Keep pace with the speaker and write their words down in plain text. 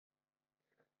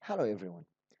Hello everyone.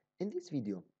 In this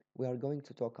video, we are going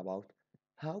to talk about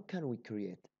how can we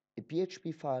create a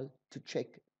PHP file to check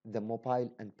the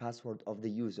mobile and password of the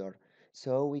user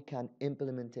so we can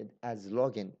implement it as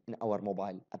login in our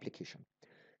mobile application.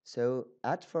 So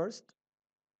at first,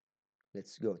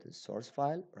 let's go to the source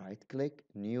file, right click,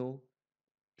 new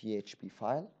PHP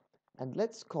file, and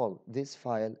let's call this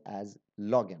file as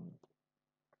login.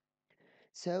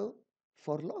 So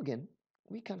for login,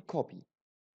 we can copy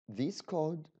this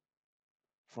code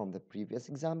from the previous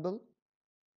example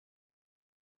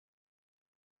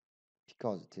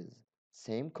because it is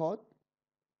same code,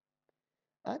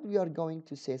 and we are going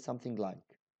to say something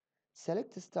like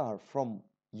select a star from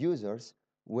users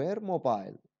where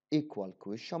mobile equal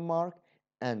question mark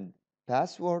and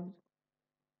password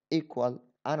equal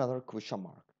another question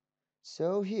mark.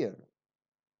 So here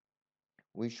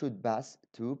we should pass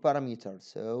two parameters,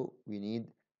 so we need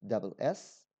double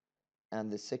s, and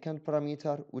the second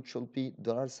parameter which will be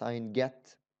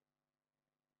 $get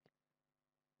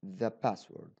the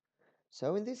password.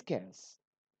 So in this case,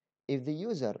 if the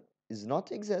user is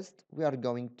not exist, we are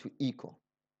going to echo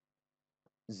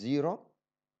 0.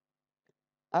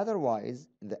 Otherwise,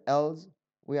 the else,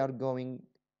 we are going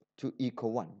to echo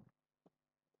 1.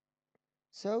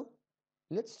 So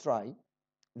let's try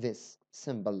this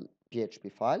simple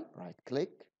PHP file. Right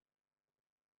click,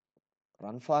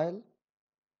 run file.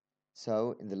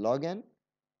 So in the login,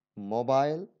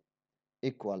 mobile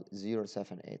equal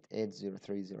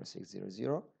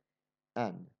 0788030600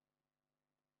 and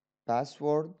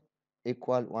password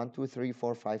equal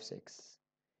 123456.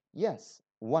 Yes,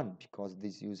 1 because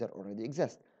this user already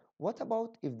exists. What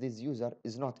about if this user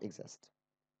is not exist?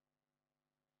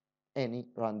 Any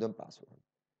random password.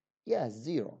 Yes,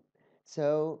 0.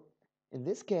 So in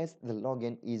this case, the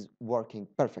login is working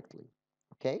perfectly.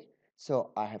 Okay,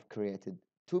 so I have created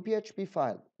two PHP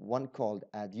files, one called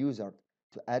add user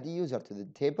to add a user to the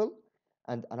table,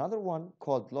 and another one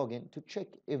called login to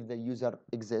check if the user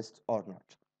exists or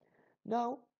not.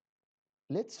 Now,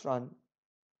 let's run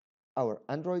our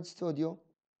Android Studio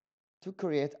to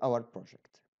create our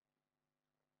project.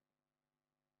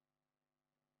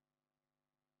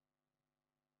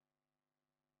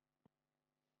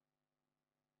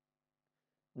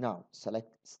 Now,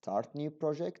 select Start New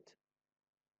Project.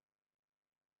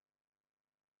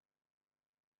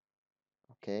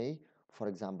 Okay, for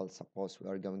example, suppose we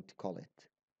are going to call it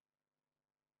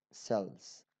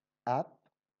Cells App.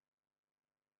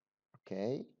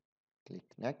 Okay, click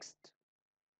Next.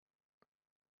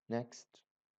 Next,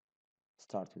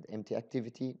 start with empty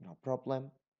activity, no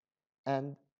problem,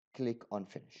 and click on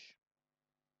Finish.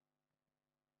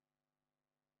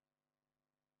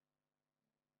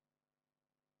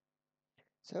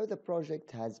 So the project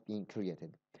has been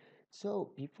created.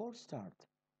 So before start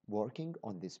working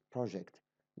on this project,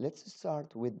 let's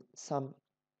start with some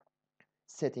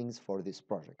settings for this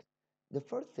project. The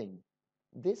first thing,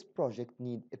 this project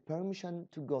need a permission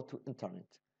to go to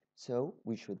internet. So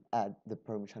we should add the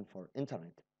permission for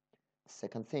internet. The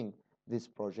second thing, this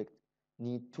project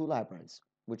need two libraries,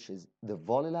 which is the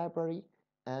volley library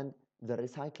and the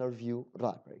recycler view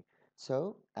library.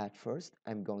 So at first,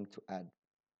 I'm going to add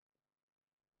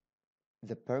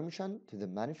the permission to the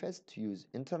manifest to use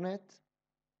internet.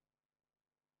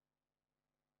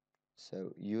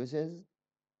 So uses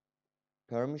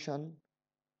permission,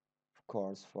 of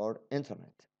course, for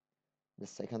internet. The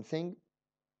second thing,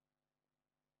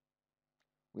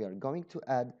 we are going to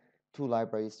add two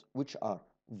libraries, which are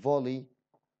volley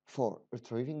for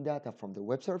retrieving data from the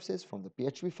web services, from the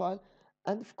PHP file,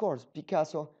 and of course,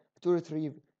 Picasso to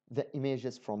retrieve the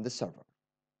images from the server.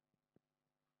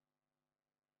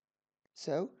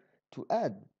 So to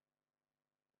add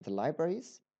the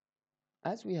libraries,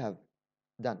 as we have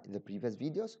done in the previous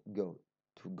videos, go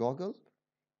to Google,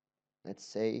 let's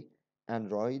say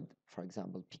Android, for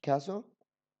example, Picasso.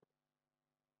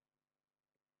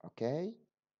 Okay,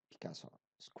 Picasso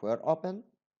Square open.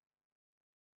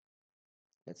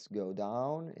 Let's go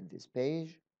down in this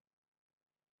page.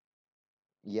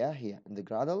 Yeah, here in the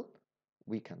Gradle,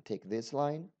 we can take this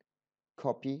line,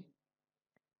 copy,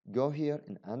 go here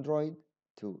in Android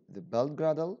to the build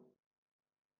Gradle,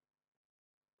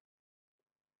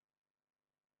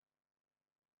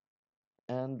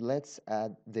 and let's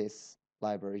add this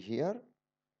library here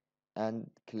and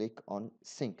click on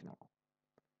sync now.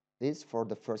 This for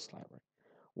the first library.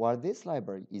 While this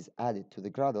library is added to the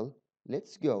Gradle,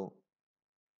 let's go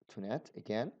to net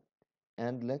again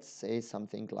and let's say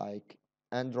something like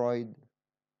Android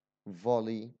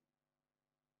volley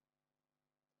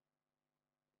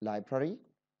library.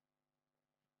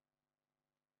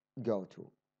 Go to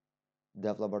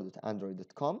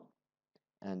developer.android.com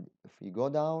And if we go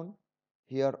down,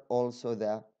 here also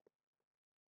the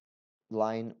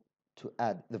line to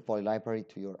add the void library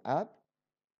to your app.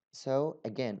 So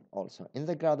again, also in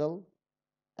the Gradle,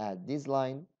 add this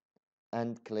line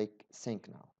and click sync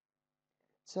now.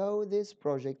 So this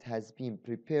project has been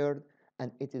prepared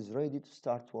and it is ready to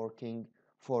start working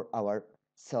for our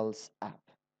sales app.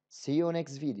 See you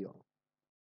next video.